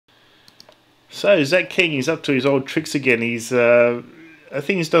So Zach King, he's up to his old tricks again. He's, I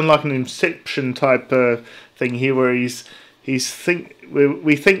think he's done like an Inception type thing here, where we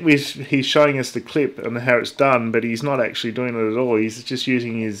think he's showing us the clip and how it's done, but he's not actually doing it at all. He's just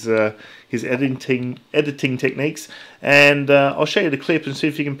using his editing techniques, and I'll show you the clip and see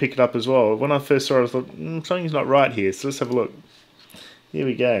if you can pick it up as well. When I first saw it, I thought something's not right here. So let's have a look. Here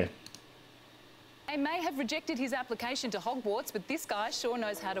we go. They may have rejected his application to Hogwarts, but this guy sure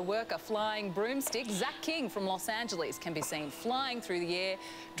knows how to work a flying broomstick. Zach King from Los Angeles can be seen flying through the air,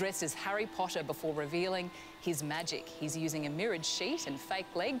 dressed as Harry Potter before revealing his magic. He's using a mirrored sheet and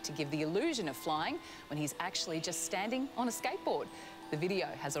fake leg to give the illusion of flying when he's actually just standing on a skateboard. The video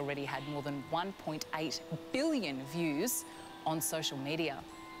has already had more than 1.8 billion views on social media.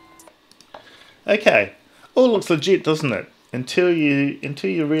 Okay, all looks legit, doesn't it? Until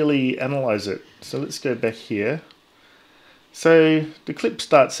you really analyze it. So let's go back here. So the clip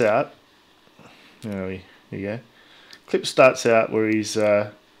starts out. Here you go. Clip starts out where he's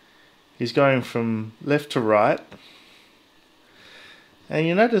going from left to right, and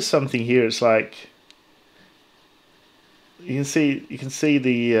you notice something here. It's like you can see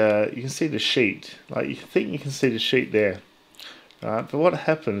the sheet. Like you think you can see the sheet there, right? But what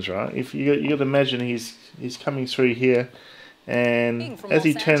happens, right? If you got to imagine he's coming through here. And as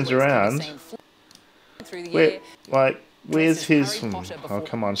he turns around, where's his... Oh,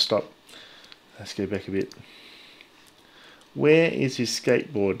 come on, stop. Let's go back a bit. Where is his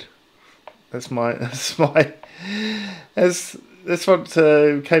skateboard? That's what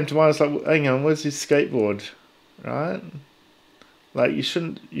came to mind. It's like, hang on, where's his skateboard? Right? Like you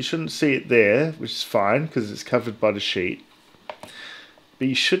shouldn't see it there, which is fine because it's covered by the sheet. But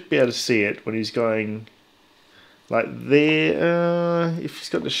you should be able to see it when he's going. Like there, if he's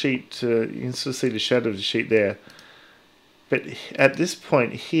got the sheet, you can still see the shadow of the sheet there. But at this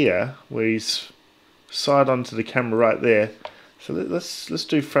point here, where he's side onto the camera right there, so let's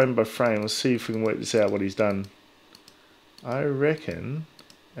do frame by frame. Let's see if we can work this out. What he's done. I reckon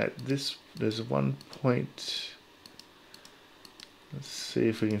at this there's one point. Let's see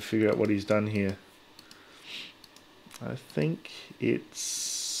if we can figure out what he's done here. I think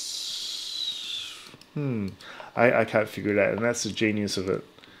it's. I can't figure it out, and that's the genius of it.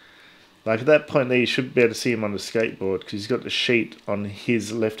 Like at that point there, you should be able to see him on the skateboard because he's got the sheet on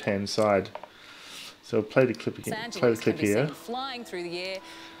his left-hand side. So I'll play the clip again. Play the clip here. Flying through the air,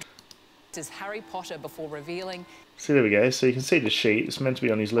 as Harry Potter before revealing. See, there we go. So you can see the sheet. It's meant to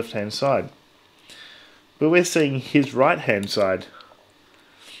be on his left-hand side, but we're seeing his right-hand side.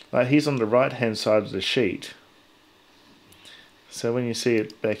 Like he's on the right-hand side of the sheet. So when you see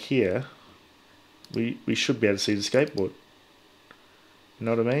it back here, we should be able to see the skateboard. You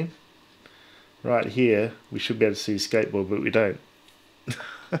know what I mean? Right here, we should be able to see the skateboard, but we don't.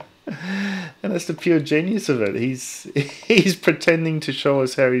 And that's the pure genius of it. He's pretending to show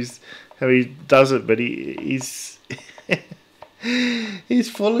us how he does it, but he's he's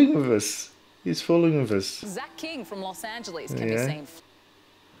fooling with us. He's fooling with us. Zach King from Los Angeles can be seen.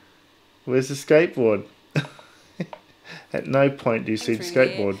 Where's the skateboard? At no point do you see the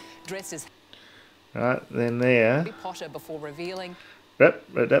skateboard. Right, then there. Harry Potter before revealing. Yep,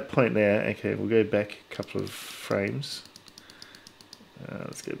 at that point there, okay, we'll go back a couple of frames.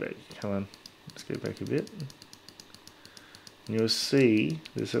 Let's go back, come on, let's go back a bit. And you'll see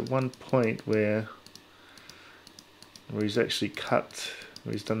there's at one point where he's actually cut,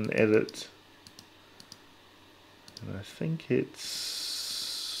 where he's done an edit. And I think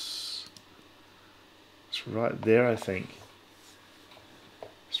it's right there, I think.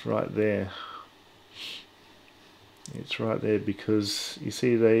 It's right there. It's right there because you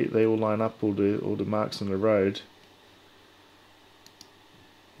see they all line up, all the marks on the road.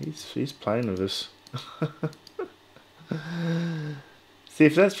 He's playing with us. See,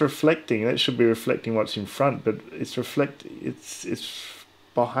 if that's reflecting, that should be reflecting what's in front, but it's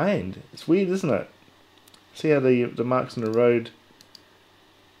behind. It's weird, isn't it? See how the marks on the road.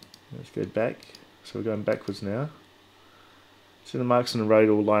 Let's go back. So we're going backwards now. See the marks on the road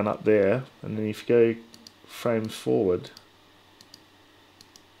all line up there, and then if you go frames forward,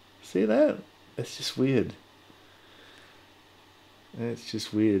 see that? It's just weird. It's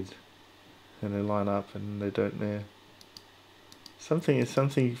just weird, and they line up and they don't there. Something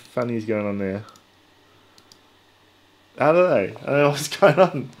funny is going on there. I don't know. I don't know what's going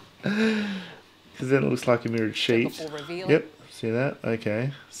on. Because then it looks like a mirrored sheet. Yep. See that?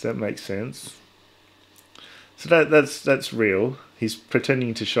 Okay. So that makes sense. So that's real. He's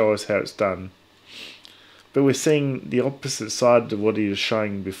pretending to show us how it's done. But we're seeing the opposite side to what he was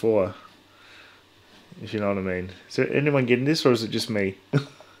showing before. If you know what I mean. So anyone getting this, or is it just me?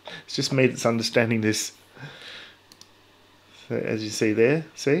 It's just me that's understanding this. So as you see there,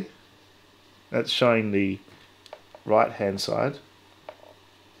 see? That's showing the right hand side.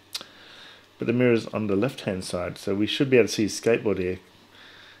 But the mirror's on the left hand side, so we should be able to see his skateboard here.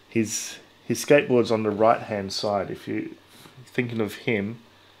 His skateboard's on the right hand side. If you're thinking of him,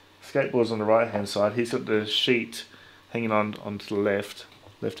 skateboard's on the right hand side. He's got the sheet hanging onto the left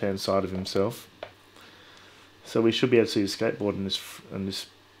hand side of himself. So we should be able to see his skateboard in this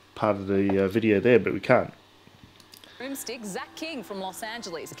part of the video there, but we can't. Broomstick, Zach King from Los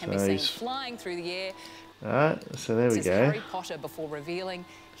Angeles can be seen flying through the air. Alright, so there we go. Harry Potter before revealing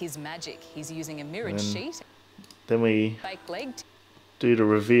his magic. He's using a mirrored sheet. Then we Fake leg. do the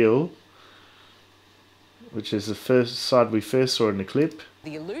reveal, which is the first side we first saw in the clip.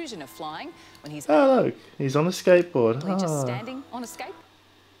 The illusion of flying when he's look, he's on a skateboard. just standing on a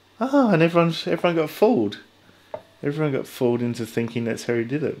skateboard. And everyone got fooled. Everyone got fooled into thinking that's how he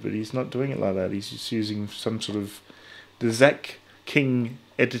did it, but he's not doing it like that. He's just using some sort of the Zach King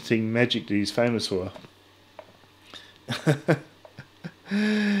editing magic that he's famous for.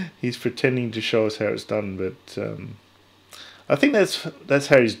 He's pretending to show us how it's done, but I think that's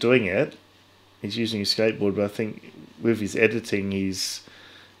how he's doing it. He's using a skateboard, but I think with his editing, he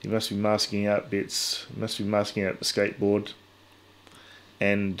must be masking out bits. He must be masking out the skateboard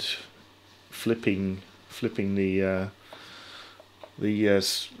and flipping the what do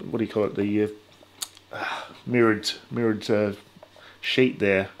you call it? The mirrored sheet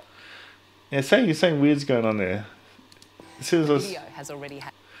there. Yeah, something weird's going on there. The video has already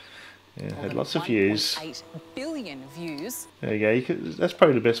had lots of views. 1.8 billion views. There you go. That's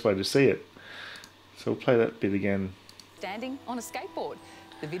probably the best way to see it. So we'll play that bit again. Standing on a skateboard.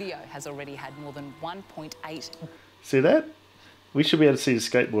 The video has already had more than 1.8. See that? We should be able to see the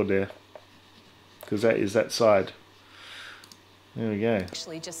skateboard there, because that is that side. There we go.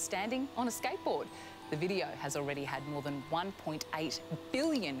 Actually, just standing on a skateboard. The video has already had more than 1.8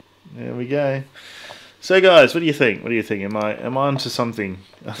 billion. There we go. So guys, what do you think? What do you think? Am I onto something?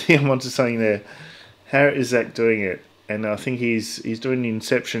 I think I'm onto something there. How is Zach doing it? And I think he's doing the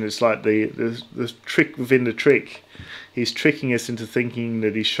Inception. It's like the trick within the trick. He's tricking us into thinking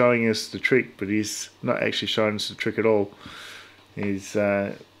that he's showing us the trick, but he's not actually showing us the trick at all. He's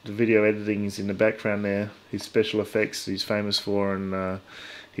the video editing is in the background there. His special effects he's famous for, and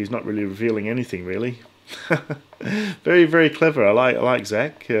he's not really revealing anything really. Very, very clever. I like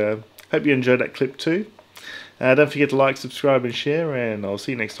Zach. Hope you enjoyed that clip too. Don't forget to like, subscribe and share, and I'll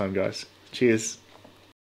see you next time guys. Cheers.